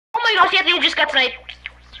my gosh, Anthony just got sniped.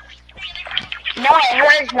 No,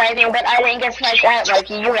 I was sniping, but I didn't get sniped out like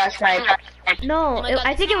you got sniped. No, Oh my God,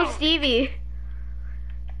 I think it was Stevie.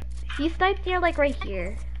 He sniped near like right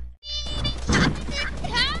here.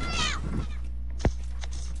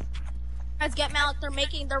 Guys, get Malik.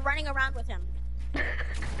 They're running around with him.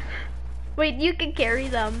 Wait, you can carry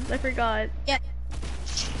them. I forgot. Yeah.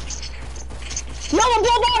 No, they're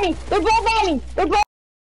both on me! They're both on me! They're both.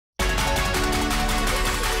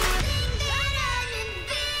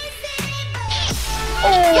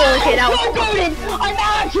 Oh, okay, that so goated! I'm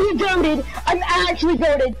actually goated! I'm actually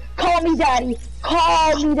goated! Call me daddy!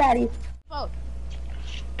 Call me daddy! Oh.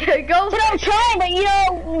 Go. But I'm trying, but you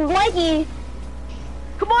know, Mikey.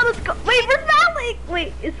 Come on, let's go. Wait, where's Malik?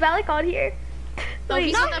 Wait, is Malik on here? No, Wait.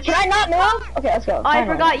 he's on the Can I not move? Okay, let's go. Oh, I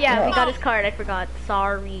Finally. forgot. Yeah, No. we got his card. I forgot.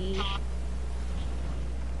 Sorry.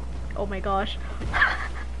 Oh my gosh.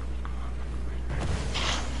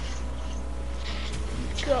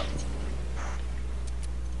 Go.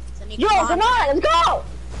 Yo, come on, let's go!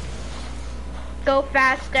 Go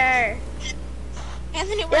faster.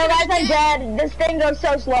 Anthony, Yo, we're guys, gonna I'm dead. This thing goes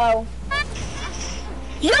so slow.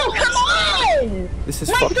 Yo, come on! This is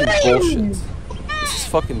My fucking friends! bullshit. This is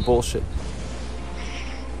fucking bullshit.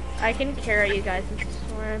 I can carry you guys in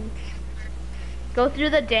storm. Go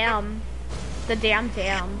through the dam. The dam.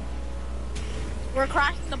 We're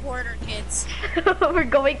crossing the border, kids. We're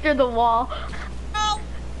going through the wall. Oh,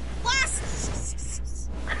 blast!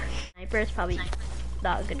 Sniper is probably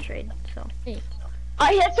not a good trade, so.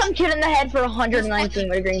 I hit some kid in the head for 119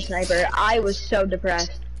 with a green sniper. I was so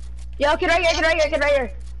depressed. Yo, get right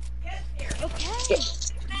here. Okay.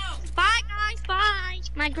 Bye, guys. Bye.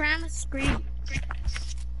 My grandma's screaming.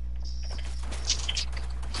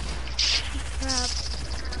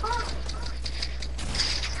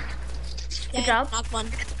 Good job. Knock one.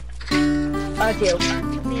 Fuck you.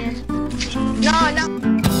 Man.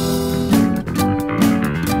 No.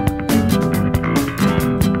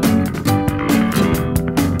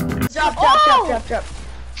 Drop.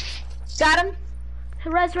 Got him?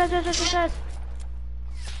 Res. Is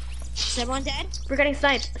everyone dead? We're getting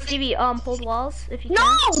sniped. Stevie, hold walls if you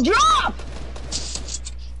can. No, drop!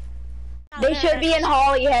 They should be in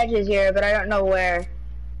Holly Hedges here, but I don't know where.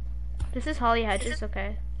 This is Holly Hedges,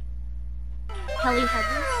 okay. Holly.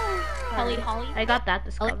 I got that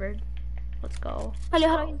discovered. Let's go. Are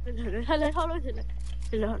you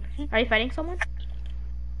fighting someone?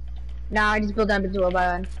 Nah, I just built up into a by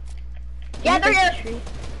one. Yeah, they're here!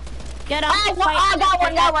 Get up.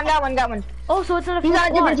 Got one. Oh, so it's not a He's full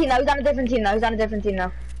on a different squad. team now. He's on a different team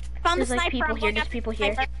now. Found the There's like sniper. people I'm here, going there's after people the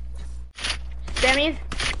here. sniper. Sammy's.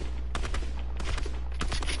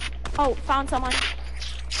 Oh, found someone.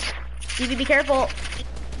 Stevie, be careful.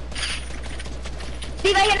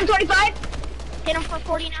 Steve, I hit him 25. Hit him for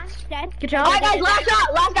 49. Dead. Good job. Alright, guys, last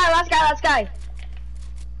shot. Last guy.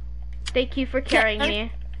 Thank you for carrying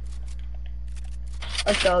me.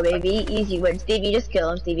 Let's go, baby. Easy win. Stevie, just kill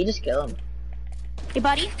him. Hey,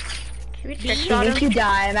 buddy. Should we trick shot If him? you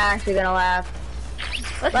die, I'm actually gonna laugh.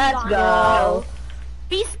 Let's go. go.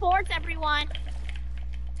 Be sports, everyone.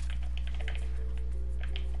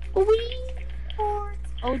 Sports.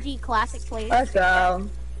 OG classic plays. Let's go.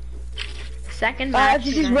 Second match.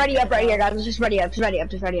 Let's just ready up right here, guys. Let's just ready up. So bad.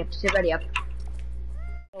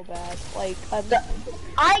 Like,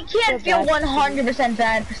 I can't feel 100%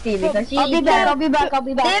 bad for Stevie because I'll be back.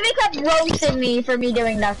 Stevie kept roasting me for me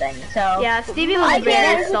doing nothing. So Yeah, Stevie I was very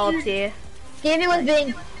can't- salty. Stevie was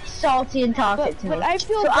being salty and toxic to me. but I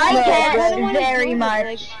feel So bad. I I can't don't wanna very do it,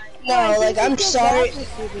 much. No, like, I'm sorry.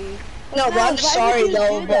 No, but I'm sorry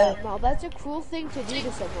though, but Mal, that's a cruel thing to do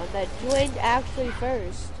to someone that joined actually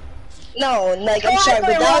first. no, like, I'm sorry,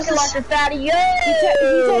 but that was just, fatty. He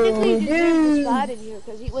technically deserved the spot in here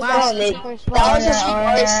because he was wow, actually the first that was the spot.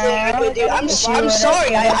 smartest thing I could do. I'm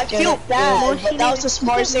sorry, I feel bad, but that was the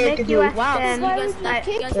smartest thing I could do. Wow. That's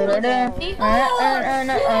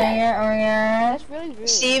really rude.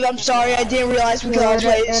 Steve, I'm sorry, I didn't realize we could all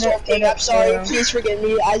play Storm King. I'm sorry, please forgive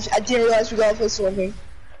me. I didn't realize we could all play Storm King.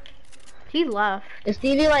 He left. Is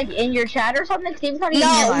Stevie like in your chat or something? Stevie's not even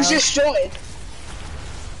No, in he's your just joined.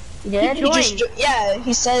 He did? He joined. He just, yeah,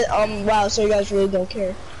 he said, wow, so you guys really don't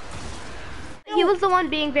care. He was the one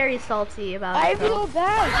being very salty about I it. feel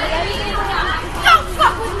bad.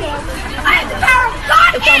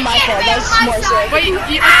 It's not my fault, that's the smartest thing.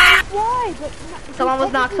 Wait, Why? But someone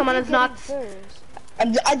was knocked, someone is knocked. first.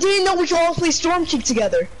 I didn't know we could all play Storm King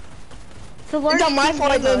together. It's a large It's not my team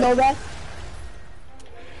fault I game didn't know mode. that.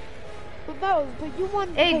 But no, but you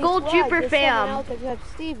won. Hey, the Gold squad Trooper with fam. someone else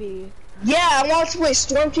except Stevie. Yeah, I wanted to play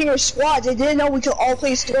Storm King or Squads. I didn't know we could all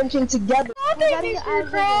play Storm King together. Everybody eyes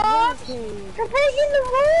on the hurricane. You're breaking the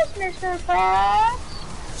rules, Mr.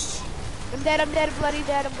 Krabs. I'm dead, I'm dead, bloody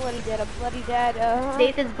dead, I'm bloody dead, I'm bloody dead.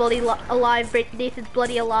 Nathan's bloody alive. Nathan's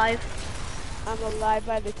bloody alive. I'm alive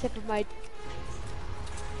by the tip of my...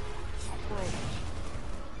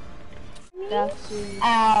 That's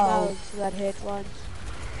Ow. that hit once.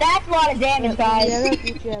 That's a lot of damage, guys. Yeah, that's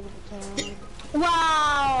what you have at the time.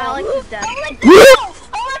 Wow. Alex is dead. Alexa!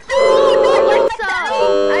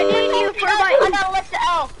 I need you for I my. got Alexa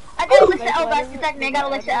L. I got Alexa L, guys. Protect me. I got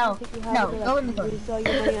Alexa L. No, go in the phone. Use all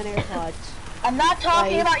your money on AirPods. I'm not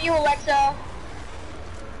talking about you, Alexa.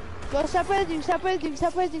 Go, stop resing, stop resing,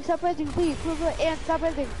 stop resing, stop resing, please. And stop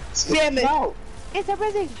resing. Spam it. No. And stop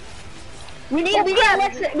resing. We need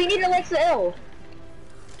Alexa L.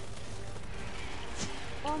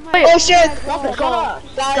 Oh my Wait. Oh shit! God.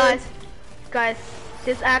 Go. Guys,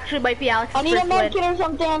 this actually might be Alex's I need a first win. medkit or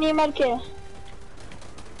something. I need a medkit.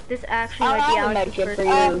 This actually I might be have a Alex's medkit first for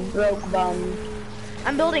win. you, broke bum.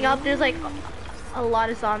 I'm building up. There's like a lot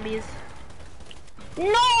of zombies.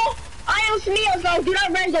 No! I am Smeals, guys. Do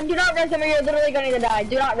not res them. Do not res them or you're literally going to die.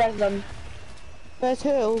 Do not res them. That's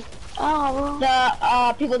who? Oh.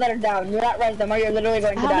 The people that are down. Do not res them or you're literally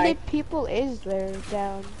going to How die. many people is there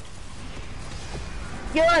down?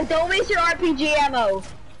 Yo, guys, don't waste your RPG ammo.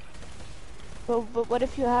 But what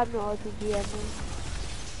if you have no RPG ammo?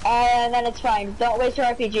 And then it's fine. Don't waste your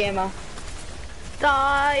RPG ammo.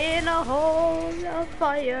 Die in a hole of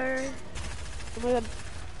fire. Oh my god,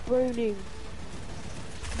 burning.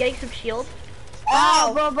 Getting some shield.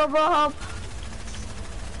 Ow!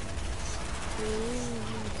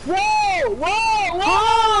 Whoa! Whoa!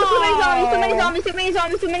 Whoa! Too many zombies! Too many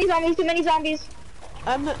zombies! Too many zombies! Too many zombies! Too many zombies!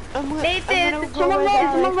 Nathan, I'm gonna go someone right roll,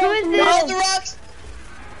 down. someone Who is roll. this? Roll the rocks!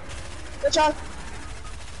 Good job.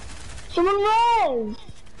 Someone roll!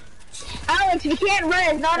 Alex, we can't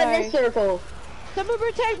res, not in this circle. Someone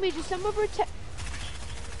protect me, just someone protect.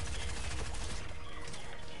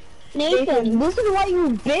 Nathan, this is why you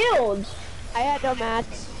build. I had no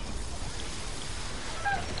mats.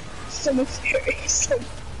 Someone's serious.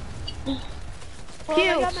 Well,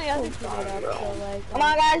 I got my other teammate up, so like. Come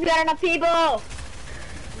on, guys, we got enough people.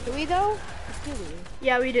 Do we though? Do we?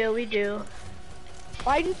 Yeah, we do.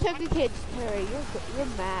 Why you took the kids, Terry? You're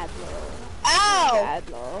mad, Lo. Ow! You're mad,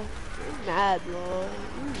 Lo. You're mad, Lo.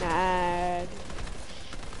 You're mad.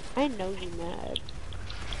 I know you're mad.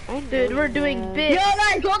 I know Dude, we're you're doing mad. big. Yo,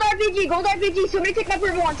 guys, gold RPG, gold RPG. Somebody take my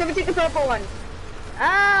purple one. Somebody take the purple one.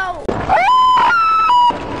 Ow!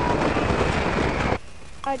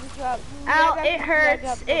 I just dropped. Ow! It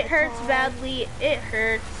hurts. It hurts badly. It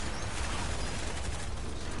hurts.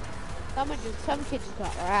 Some kids just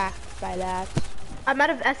got racked by that. I'm out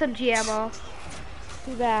of SMG ammo.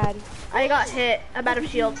 Too bad. I got hit. I'm out of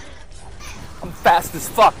shield. I'm fast as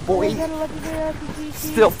fuck, boy. I got a legendary RPG.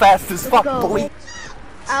 Still fast as fuck, go. boy.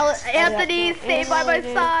 Anthony, stay by my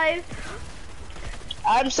side.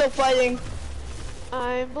 I'm still fighting.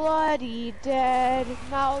 I'm bloody dead.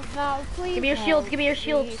 Mouse, please. Give me your shields. Give me your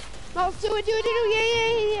shields. Mouse, do it.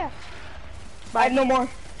 Yeah. I have no more.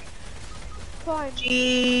 Fine.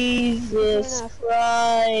 Jesus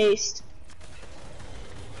Christ.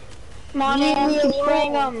 Come on in, keep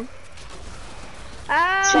spraying them. Shoot the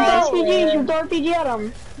Ow! RPG, shoot the RPG at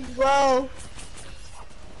them. Bro.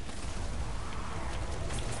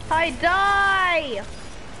 I die.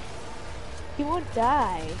 He won't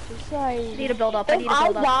die. Just like. I need to build up. I need If to I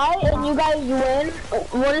build up. die and you guys win,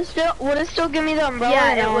 would it still give me the umbrella?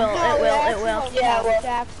 Yeah, or no? it will. It will. Yeah, well. It's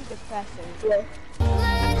actually depressing.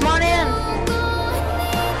 Come on in.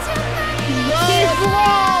 He's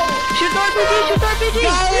low. Shoot the RPG, shoot the RPG.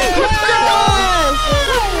 Let's go.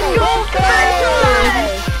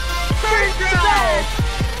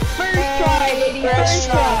 First try, baby. First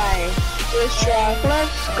try. First try.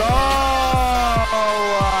 Let's go.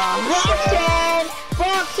 Roxanne.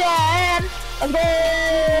 Let's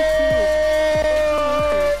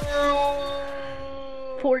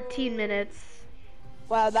go. 14 minutes.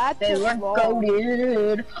 Wow, that Hey, took let's long. go,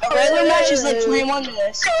 dude. A regular match is like 3-1 to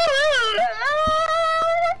this.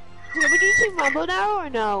 Do we do Team Rumble now or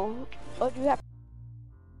no? Or do we have